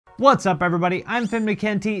What's up, everybody? I'm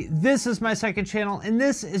Mckenty. This is my second channel, and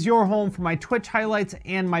this is your home for my Twitch highlights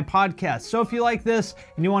and my podcast. So if you like this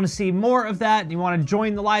and you want to see more of that and you want to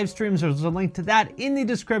join the live streams, there's a link to that in the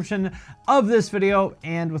description of this video.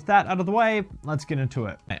 And with that out of the way, let's get into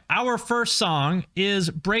it. Our first song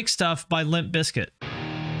is Break Stuff by Limp Bizkit.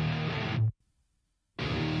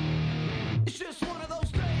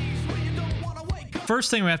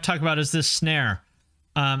 First thing we have to talk about is this snare.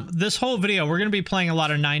 This whole video, we're going to be playing a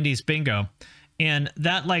lot of 90s bingo, and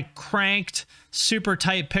that like cranked, super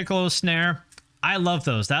tight piccolo snare, I love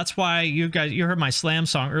those. That's why you heard my slam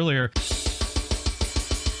song earlier.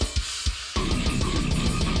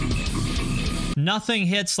 Nothing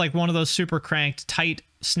hits like one of those super cranked, tight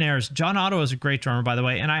snares. John Otto is a great drummer, by the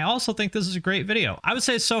way, and I also think this is a great video. I would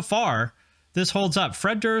say so far, this holds up.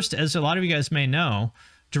 Fred Durst, as a lot of you guys may know,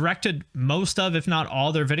 directed most of, if not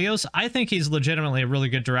all, their videos. I think he's legitimately a really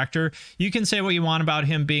good director. You can say what you want about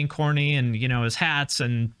him being corny and, you know, his hats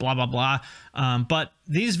and blah, blah, blah. But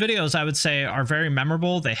these videos, I would say, are very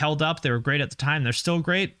memorable. They held up. They were great at the time. They're still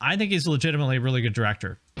great. I think he's legitimately a really good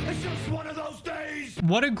director. It's just one of those days.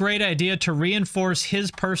 What a great idea to reinforce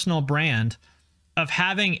his personal brand of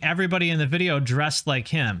having everybody in the video dressed like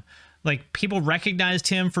him. Like, people recognized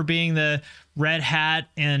him for being the red hat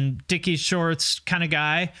and Dickie shorts kind of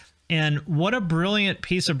guy. And what a brilliant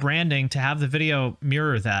piece of branding to have the video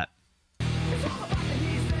mirror that.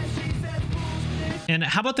 And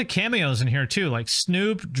how about the cameos in here too? Like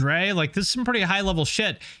Snoop, Dre, like this is some pretty high level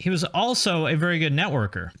shit. He was also a very good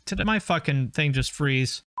networker. Did my fucking thing just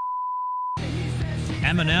freeze?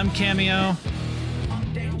 Eminem cameo.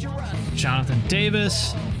 Jonathan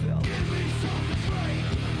Davis.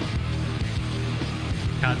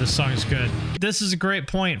 God, this song is good. This is a great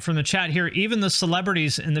point from the chat here. Even the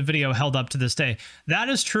celebrities in the video held up to this day. That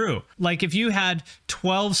is true. Like, if you had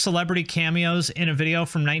 12 celebrity cameos in a video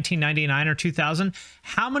from 1999 or 2000,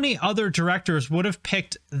 how many other directors would have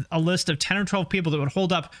picked a list of 10 or 12 people that would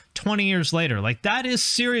hold up 20 years later? Like, that is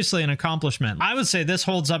seriously an accomplishment. I would say this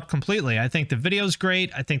holds up completely. I think the video's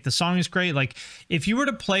great. I think the song is great. Like, if you were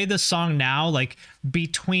to play this song now, like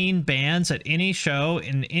between bands at any show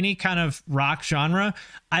in any kind of rock genre,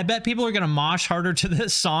 I bet people are going to mosh harder to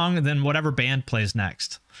this song than whatever band plays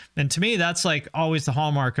next. And to me, that's like always the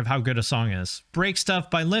hallmark of how good a song is. Break Stuff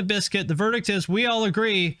by Limp Bizkit. The verdict is we all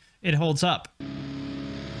agree it holds up.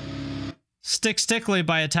 Stick Stickly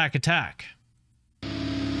by Attack Attack.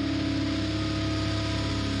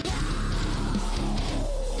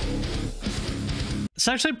 It's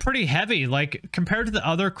actually pretty heavy. Like, compared to the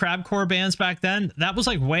other crabcore bands back then, that was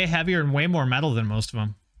like way heavier and way more metal than most of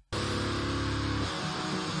them.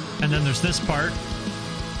 And then there's this part.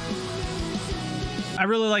 I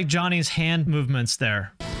really like Johnny's hand movements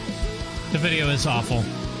there. The video is awful.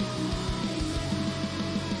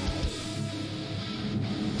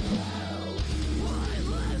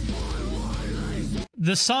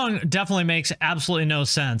 The song definitely makes absolutely no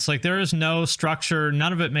sense. Like, there is no structure.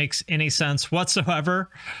 None of it makes any sense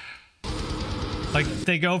whatsoever. Like,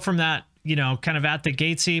 they go from that, you know, kind of at the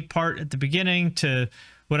gatesy part at the beginning to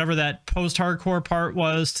whatever that post-hardcore part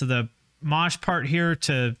was, to the mosh part here,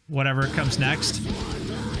 to whatever comes next.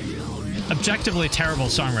 Objectively terrible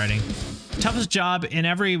songwriting. Toughest job in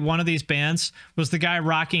every one of these bands was the guy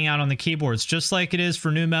rocking out on the keyboards, just like it is for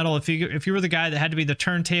nu metal. If you were the guy that had to be the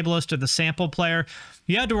turntablist or the sample player,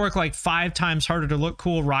 you had to work like 5 times harder to look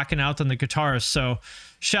cool rocking out than the guitarist. So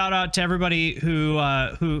shout out to everybody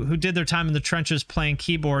who did their time in the trenches playing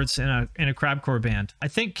keyboards in a crabcore band. I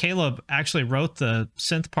think Caleb actually wrote the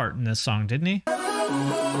synth part in this song, didn't he?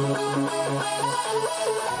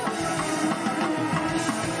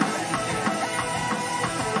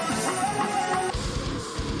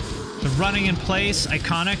 The running in place,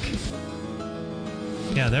 iconic.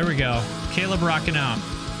 Yeah, there we go. Caleb rocking out.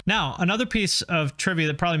 Now, another piece of trivia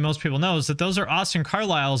that probably most people know is that those are Austin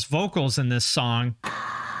Carlisle's vocals in this song.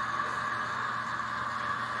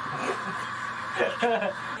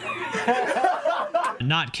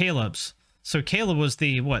 Not Caleb's. So Caleb was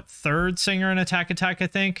the, what, 3rd singer in Attack Attack, I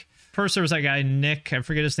think? First there was that guy, Nick, I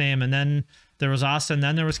forget his name, and then there was Austin,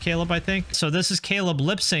 then there was Caleb, I think. So this is Caleb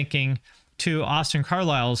lip-syncing to Austin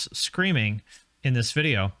Carlisle's screaming in this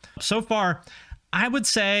video. So far, I would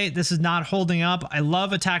say this is not holding up. I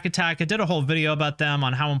love Attack Attack. I did a whole video about them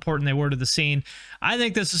on how important they were to the scene. I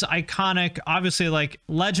think this is iconic, obviously like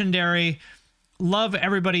legendary. Love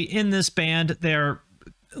everybody in this band. They're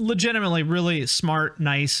legitimately really smart,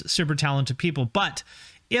 nice, super talented people. But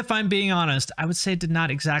if I'm being honest, I would say it did not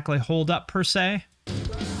exactly hold up per se.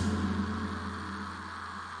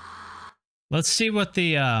 Let's see what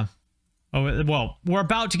the Oh, well, we're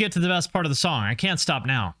about to get to the best part of the song. I can't stop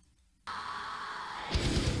now.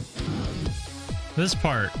 This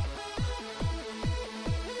part.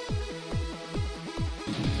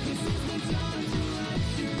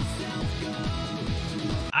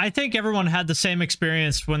 I think everyone had the same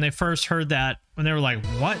experience when they first heard that, when they were like,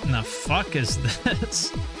 what in the fuck is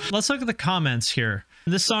this? Let's look at the comments here.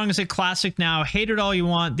 This song is a classic now. Hate it all you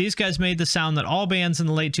want. These guys made the sound that all bands in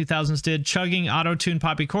the late 2000s did, chugging auto-tune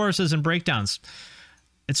poppy choruses and breakdowns.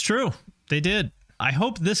 It's true. They did. I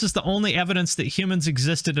hope this is the only evidence that humans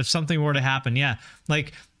existed if something were to happen. Yeah.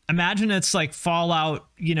 Like, imagine it's like Fallout,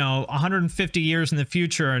 you know, 150 years in the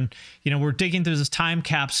future, and, you know, we're digging through this time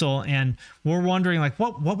capsule and we're wondering, like,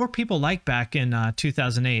 what were people like back in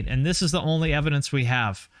 2008? And this is the only evidence we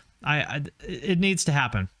have. It needs to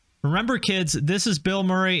happen. Remember, kids, this is Bill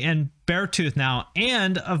Murray and Beartooth now,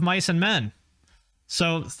 and of Mice and Men.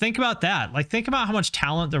 So think about that. Like, think about how much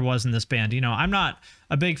talent there was in this band. You know, I'm not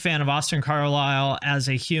a big fan of Austin Carlisle as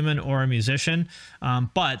a human or a musician,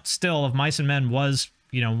 but still, of Mice and Men was,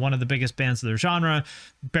 you know, one of the biggest bands of their genre.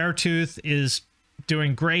 Beartooth is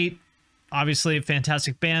doing great. Obviously, a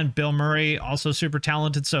fantastic band. Bill Murray, also super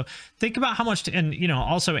talented. So think about how much, and, you know,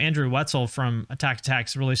 also Andrew Wetzel from Attack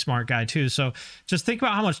Attack's a really smart guy too. So just think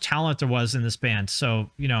about how much talent there was in this band.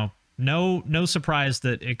 So, you know, no surprise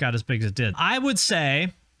that it got as big as it did. I would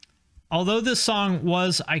say, although this song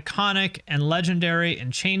was iconic and legendary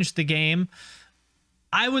and changed the game,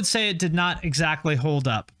 I would say it did not exactly hold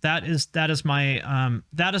up. That is my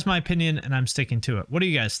opinion, and I'm sticking to it. What do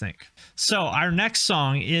you guys think? So our next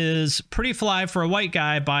song is "Pretty Fly for a White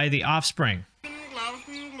Guy" by the Offspring.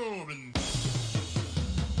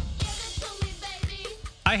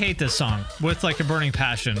 I hate this song with like a burning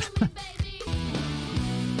passion.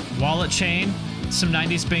 Wallet chain, some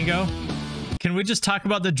 90s bingo. Can we just talk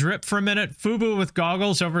about the drip for a minute? FUBU with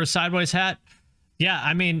goggles over a sideways hat. Yeah,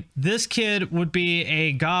 I mean, this kid would be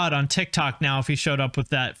a god on TikTok now if he showed up with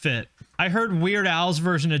that fit. I heard Weird Al's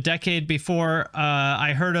version a decade before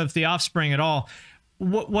I heard of the Offspring at all.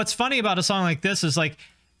 What's funny about a song like this is like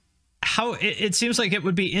how it seems like it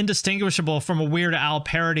would be indistinguishable from a Weird Al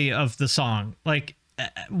parody of the song. Like,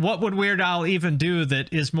 what would Weird Al even do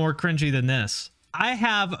that is more cringy than this? I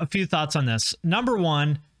have a few thoughts on this. Number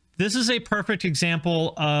one, this is a perfect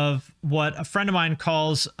example of what a friend of mine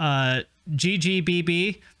calls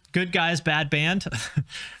GGBB, Good Guys Bad Band.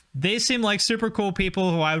 They seem like super cool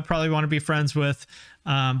people who I would probably want to be friends with,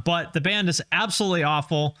 but the band is absolutely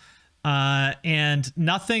awful, and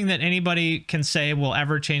nothing that anybody can say will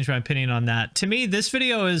ever change my opinion on that. To me, this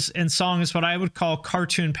video and song is what I would call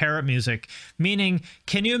cartoon parrot music, meaning,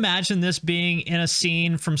 can you imagine this being in a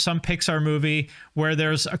scene from some Pixar movie where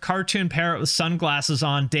there's a cartoon parrot with sunglasses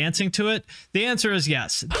on dancing to it? The answer is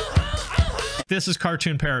yes. This is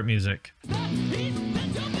cartoon parrot music.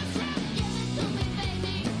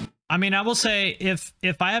 I mean, I will say,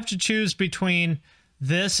 if I have to choose between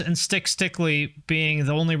this and Stick Stickly being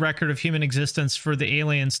the only record of human existence for the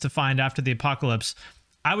aliens to find after the apocalypse,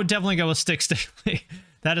 I would definitely go with Stick Stickly.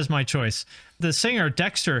 That is my choice. The singer,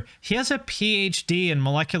 Dexter, he has a PhD in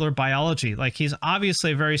molecular biology. Like, he's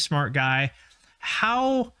obviously a very smart guy.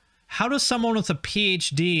 How does someone with a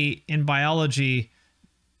PhD in biology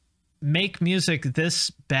make music this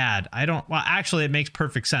bad? Well, actually, it makes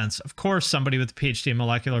perfect sense. Of course, somebody with a PhD in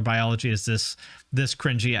molecular biology is this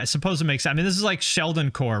cringy. I suppose it makes sense. I mean, this is like Sheldon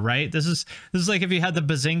Core, right? This is like if you had the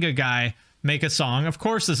Bazinga guy make a song, of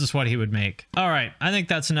course this is what he would make. All right, I think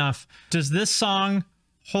that's enough. Does this song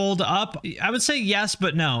hold up? I would say yes,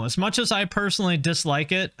 but no. As much as I personally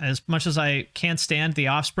dislike it, as much as I can't stand the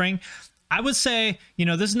Offspring, I would say, you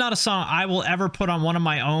know, this is not a song I will ever put on one of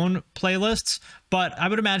my own playlists, but I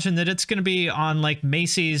would imagine that it's going to be on like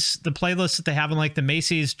Macy's, the playlist that they have in like the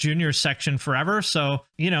Macy's junior section forever. So,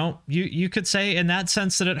 you know, you could say in that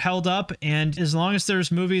sense that it held up. And as long as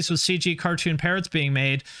there's movies with CG cartoon parrots being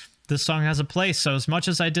made, this song has a place. So as much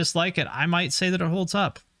as I dislike it, I might say that it holds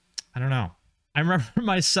up. I don't know. I remember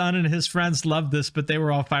my son and his friends loved this, but they were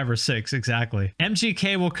all 5 or 6. Exactly.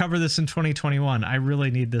 MGK will cover this in 2021. I really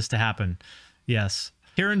need this to happen. Yes.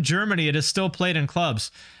 Here in Germany, it is still played in clubs.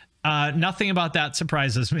 Nothing about that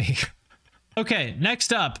surprises me. Okay,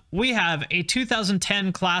 next up, we have a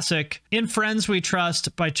 2010 classic, In Friends We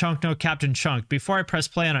Trust by Chunk No Captain Chunk. Before I press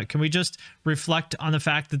play on it, can we just reflect on the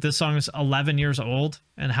fact that this song is 11 years old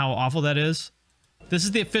and how awful that is? This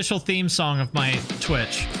is the official theme song of my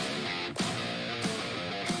Twitch.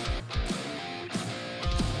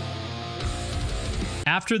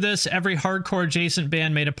 After this, every hardcore adjacent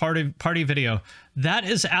band made a party video. That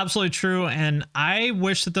is absolutely true, and I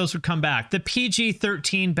wish that those would come back. The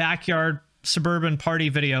PG-13 backyard suburban party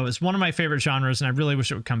video is one of my favorite genres, and I really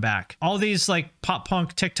wish it would come back. All these like pop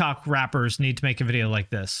punk TikTok rappers need to make a video like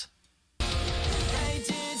this.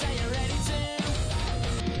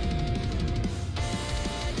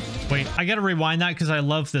 Wait, I gotta rewind that because I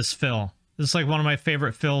love this fill. This is like one of my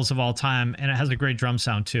favorite fills of all time, and it has a great drum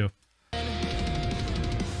sound too.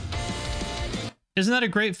 Isn't that a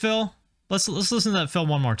great fill? Let's listen to that fill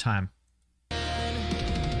one more time.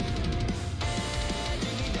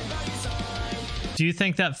 Do you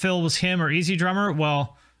think that fill was him or Easy Drummer?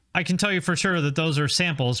 Well, I can tell you for sure that those are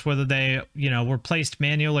samples, whether they, you know, were placed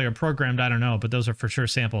manually or programmed, I don't know, but those are for sure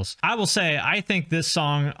samples. I will say, I think this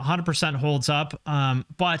song 100% holds up,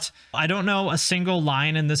 but I don't know a single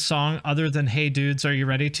line in this song other than, "Hey dudes, are you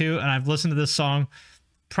ready to?" And I've listened to this song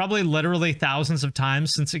probably literally thousands of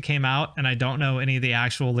times since it came out, and I don't know any of the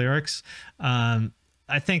actual lyrics.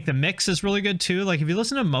 I think the mix is really good too. Like if you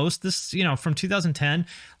listen to most this, you know, from 2010,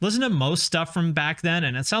 listen to most stuff from back then,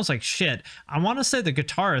 and it sounds like shit. I want to say the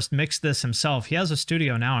guitarist mixed this himself. He has a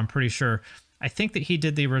studio now, I'm pretty sure. I think that he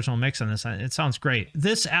did the original mix on this. It sounds great.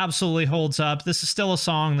 This absolutely holds up. This is still a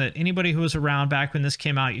song that anybody who was around back when this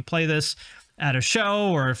came out, you play this at a show,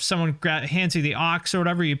 or if someone hands you the aux or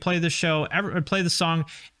whatever, you play the show, play the song,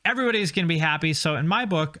 everybody's going to be happy. So in my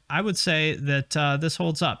book, I would say that this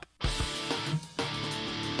holds up.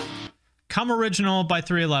 Come Original by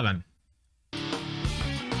 311.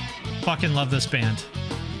 Fucking love this band.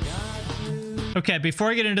 Okay, before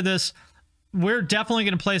I get into this, we're definitely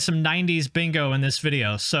going to play some 90s bingo in this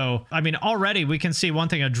video. So, I mean, already we can see one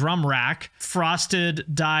thing, a drum rack, frosted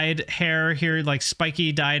dyed hair here, like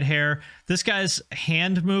spiky dyed hair. This guy's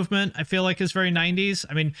hand movement, I feel like, is very 90s.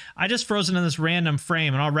 I mean, I just frozen in this random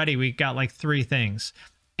frame and already we got like 3 things.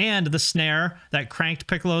 And the snare, that cranked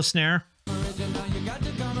piccolo snare.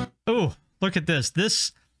 Ooh, look at this.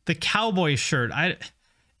 The cowboy shirt.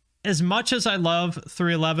 As much as I love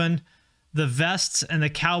 311, the vests and the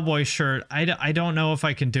cowboy shirt, I don't know if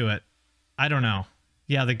I can do it. I don't know.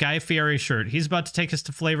 Yeah, the Guy Fieri shirt. He's about to take us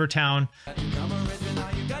to Flavor Town.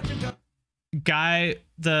 Guy,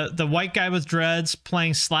 the white guy with dreads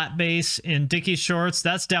playing slap bass in Dickie shorts.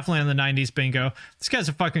 That's definitely on the 90s bingo. This guy's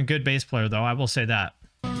a fucking good bass player, though. I will say that.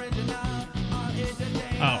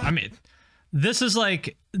 Oh, I mean, this is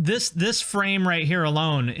like, this frame right here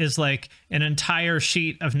alone is like an entire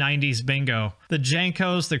sheet of 90s bingo. The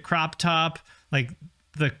Jankos, the crop top, like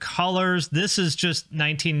the colors. This is just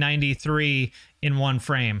 1993 in one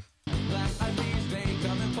frame.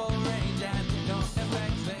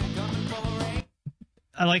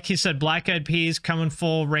 I like he said, Black Eyed Peas coming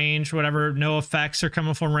full range, whatever, No Effects are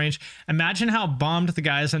coming full range. Imagine how bummed the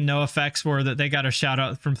guys in No Effects were that they got a shout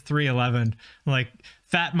out from 311. Like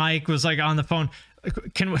Fat Mike was like on the phone.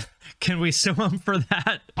 Can we sue him for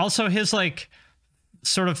that? Also his like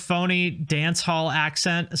sort of phony dance hall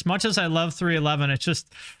accent. As much as I love 311, it's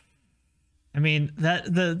just, I mean,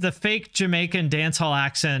 that the fake Jamaican dance hall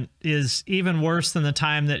accent is even worse than the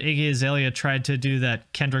time that Iggy Azalea tried to do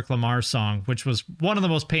that Kendrick Lamar song, which was one of the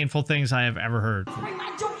most painful things I have ever heard.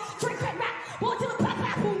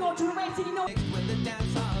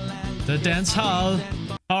 The dance hall.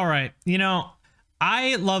 All right, you know,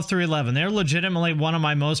 I love 311. They're legitimately one of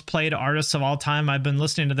my most played artists of all time. I've been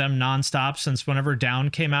listening to them nonstop since whenever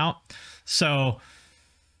Down came out. So,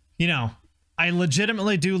 you know, I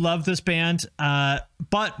legitimately do love this band.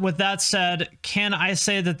 But with that said, can I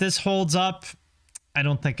say that this holds up? I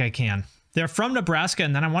don't think I can. They're from Nebraska,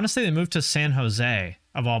 and then I want to say they moved to San Jose,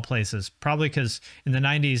 of all places. Probably because in the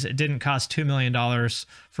 90s, it didn't cost $2 million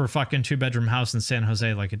for a fucking 2-bedroom house in San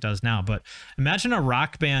Jose like it does now. But imagine a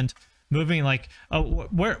rock band moving like,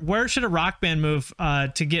 where should a rock band move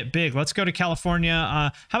to get big? Let's go to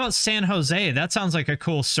California. How about San Jose? That sounds like a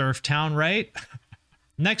cool surf town, right?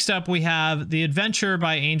 Next up, we have The Adventure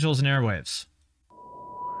by Angels and Airwaves.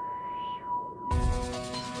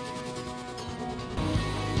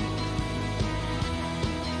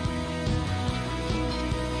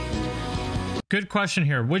 Good question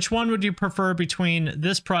here. Which one would you prefer between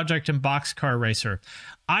this project and Boxcar Racer?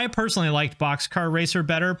 I personally liked Boxcar Racer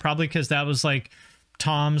better, probably because that was like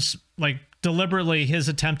Tom's, like, deliberately his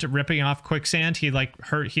attempt at ripping off Quicksand. He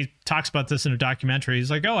talks about this in a documentary. He's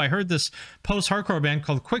like, oh, I heard this post-hardcore band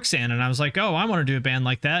called Quicksand, and I was like, oh, I want to do a band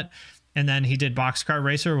like that. And then he did Boxcar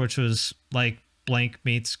Racer, which was like Blank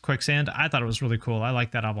meets Quicksand. I thought it was really cool. I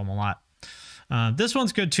like that album a lot. This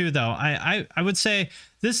one's good too, though. I would say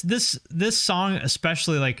this song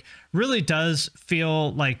especially like really does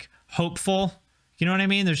feel like hopeful. You know what I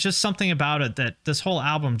mean? There's just something about it that this whole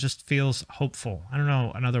album just feels hopeful. I don't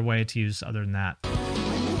know another way to use other than that.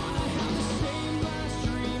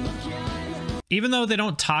 Even though they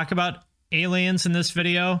don't talk about aliens in this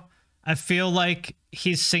video, I feel like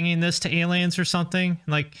he's singing this to aliens or something.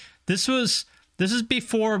 Like this is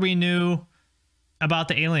before we knew about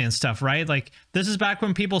the alien stuff, right? Like this is back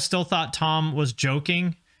when people still thought Tom was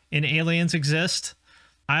joking in Aliens exist.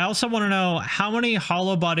 I also want to know how many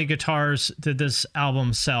hollow body guitars did this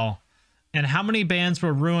album sell, and how many bands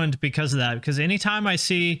were ruined because of that. Because anytime I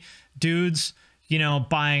see dudes, you know,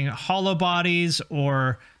 buying hollow bodies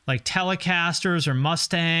or like Telecasters or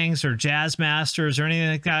Mustangs or Jazzmasters or anything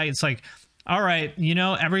like that, it's like, all right, you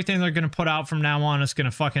know, everything they're going to put out from now on is going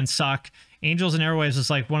to fucking suck. Angels and Airwaves is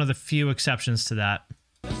like one of the few exceptions to that.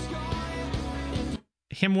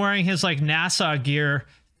 Him wearing his like NASA gear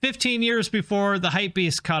 15 years before the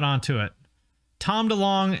Hypebeast caught onto it. Tom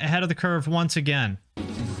DeLonge ahead of the curve once again.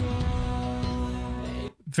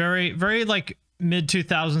 Very, very like mid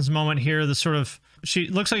 2000s moment here. The sort of, she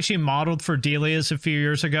looks like she modeled for Delia's a few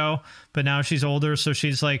years ago, but now she's older, so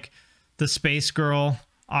she's like the space girl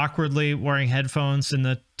awkwardly wearing headphones in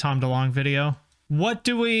the Tom DeLonge video. What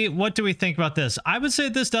do we think about this? I would say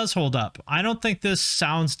this does hold up. I don't think this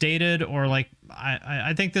sounds dated, or like,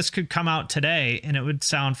 I think this could come out today and it would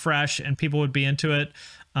sound fresh and people would be into it.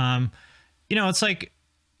 You know, it's like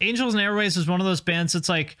Angels and Airwaves is one of those bands that's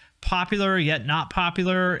like popular yet not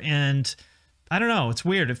popular, and I don't know, it's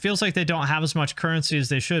weird. It feels like they don't have as much currency as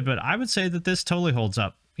they should, but I would say that this totally holds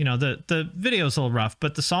up. You know, the video's a little rough,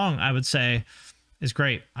 but the song, I would say, is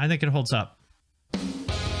great. I think it holds up.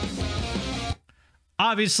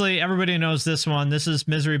 Obviously, everybody knows this one. This is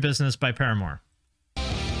Misery Business by Paramore.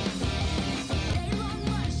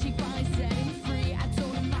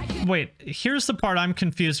 Wait, here's the part I'm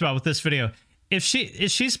confused about with this video. Is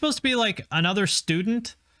she supposed to be like another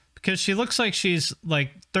student? Because she looks like she's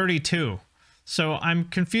like 32. So I'm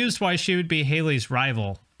confused why she would be Haley's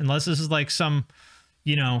rival. Unless this is like some,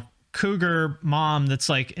 you know, cougar mom that's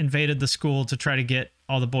like invaded the school to try to get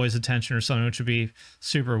all the boys' attention or something, which would be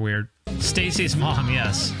super weird. Stacy's mom,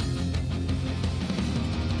 yes.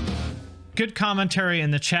 Good commentary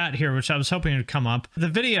in the chat here, which I was hoping would come up. The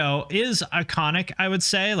video is iconic, I would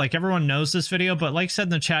say. Like, everyone knows this video, but like I said in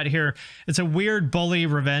the chat here, it's a weird bully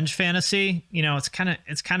revenge fantasy. You know, it's kind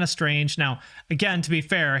of strange. Now, again, to be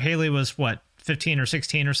fair, Haley was what, 15 or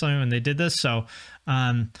 16 or something when they did this. So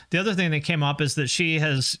the other thing that came up is that she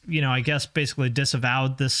has, you know, I guess basically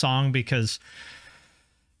disavowed this song because,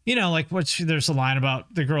 you know, like there's a line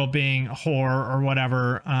about the girl being a whore or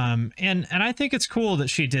whatever. And I think it's cool that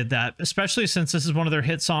she did that, especially since this is one of their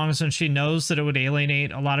hit songs and she knows that it would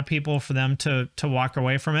alienate a lot of people for them to walk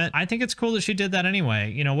away from it. I think it's cool that she did that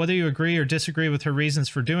anyway. You know, whether you agree or disagree with her reasons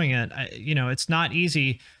for doing it, you know, it's not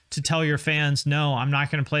easy to tell your fans, no, I'm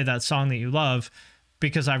not going to play that song that you love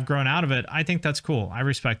because I've grown out of it. I think that's cool. I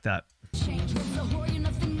respect that.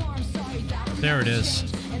 There it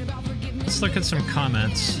is. Let's look at some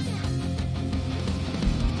comments.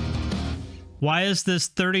 Why is this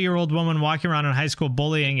 30-year-old woman walking around in high school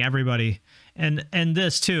bullying everybody? And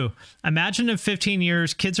this too. Imagine in 15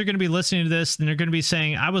 years, kids are going to be listening to this and they're going to be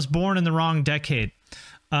saying, I was born in the wrong decade.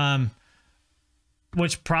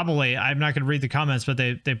 Which probably, I'm not going to read the comments, but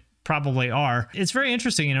they probably are. It's very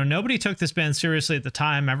interesting. You know, nobody took this band seriously at the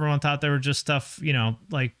time. Everyone thought they were just stuff, you know,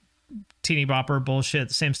 like teeny bopper bullshit,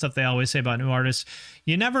 the same stuff they always say about new artists.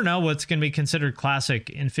 You never know what's going to be considered classic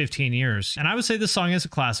in 15 years. And I would say this song is a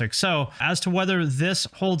classic. So as to whether this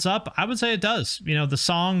holds up, I would say it does. You know, the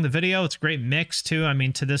song, the video, it's a great mix too. I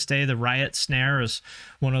mean, to this day, the Riot snare is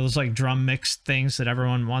one of those like drum mix things that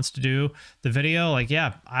everyone wants to do. The video, like,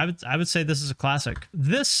 yeah, I would say this is a classic.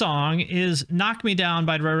 This song is Knock Me Down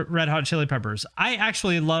by Red Hot Chili Peppers. I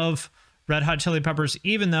actually love Red Hot Chili Peppers,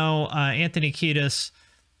 even though Anthony Kiedis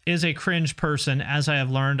is a cringe person, as I have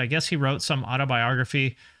learned. I guess he wrote some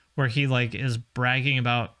autobiography where he like is bragging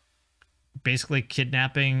about basically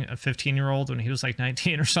kidnapping a 15-year-old when he was like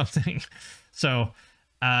 19 or something. So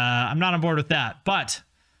I'm not on board with that, but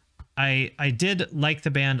I did like the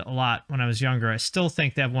band a lot when I was younger. I still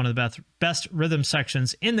think they have one of the best rhythm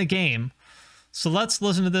sections in the game. So let's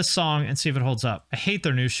listen to this song and see if it holds up. I hate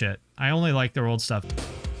their new shit. I only like their old stuff.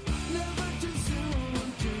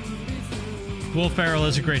 Will Ferrell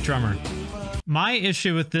is a great drummer. My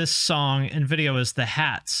issue with this song and video is the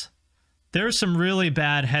hats. There's some really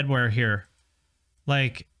bad headwear here.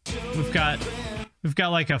 Like, we've got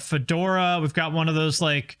like a fedora. We've got one of those,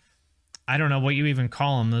 like, I don't know what you even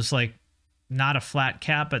call them. There's like not a flat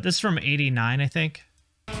cap, but this is from '89, I think.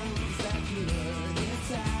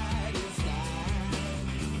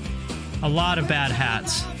 A lot of bad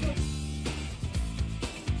hats.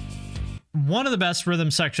 One of the best rhythm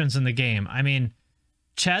sections in the game. I mean,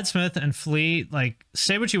 Chad Smith and Flea, like,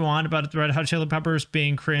 say what you want about the Red Hot Chili Peppers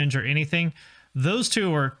being cringe or anything. Those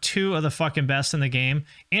two are two of the fucking best in the game.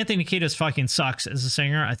 Anthony Kiedis fucking sucks as a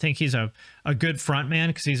singer. I think he's a good front man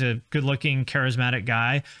because he's a good-looking, charismatic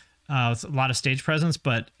guy. with a lot of stage presence,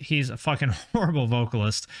 but he's a fucking horrible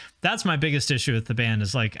vocalist. That's my biggest issue with the band,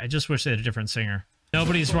 is like, I just wish they had a different singer.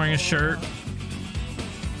 Nobody's wearing a shirt.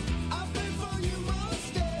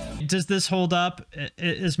 Does this hold up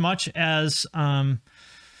as much as I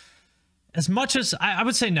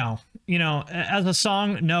would say no. You know, as a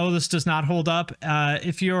song, no, this does not hold up.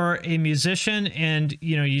 If you're a musician and,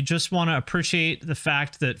 you know, you just want to appreciate the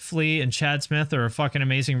fact that Flea and Chad Smith are a fucking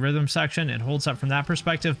amazing rhythm section, it holds up from that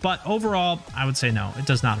perspective. But overall, I would say no, it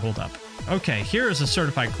does not hold up. Okay, here is a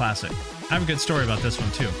certified classic. I have a good story about this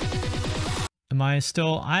one too.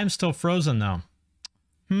 I'm still frozen though.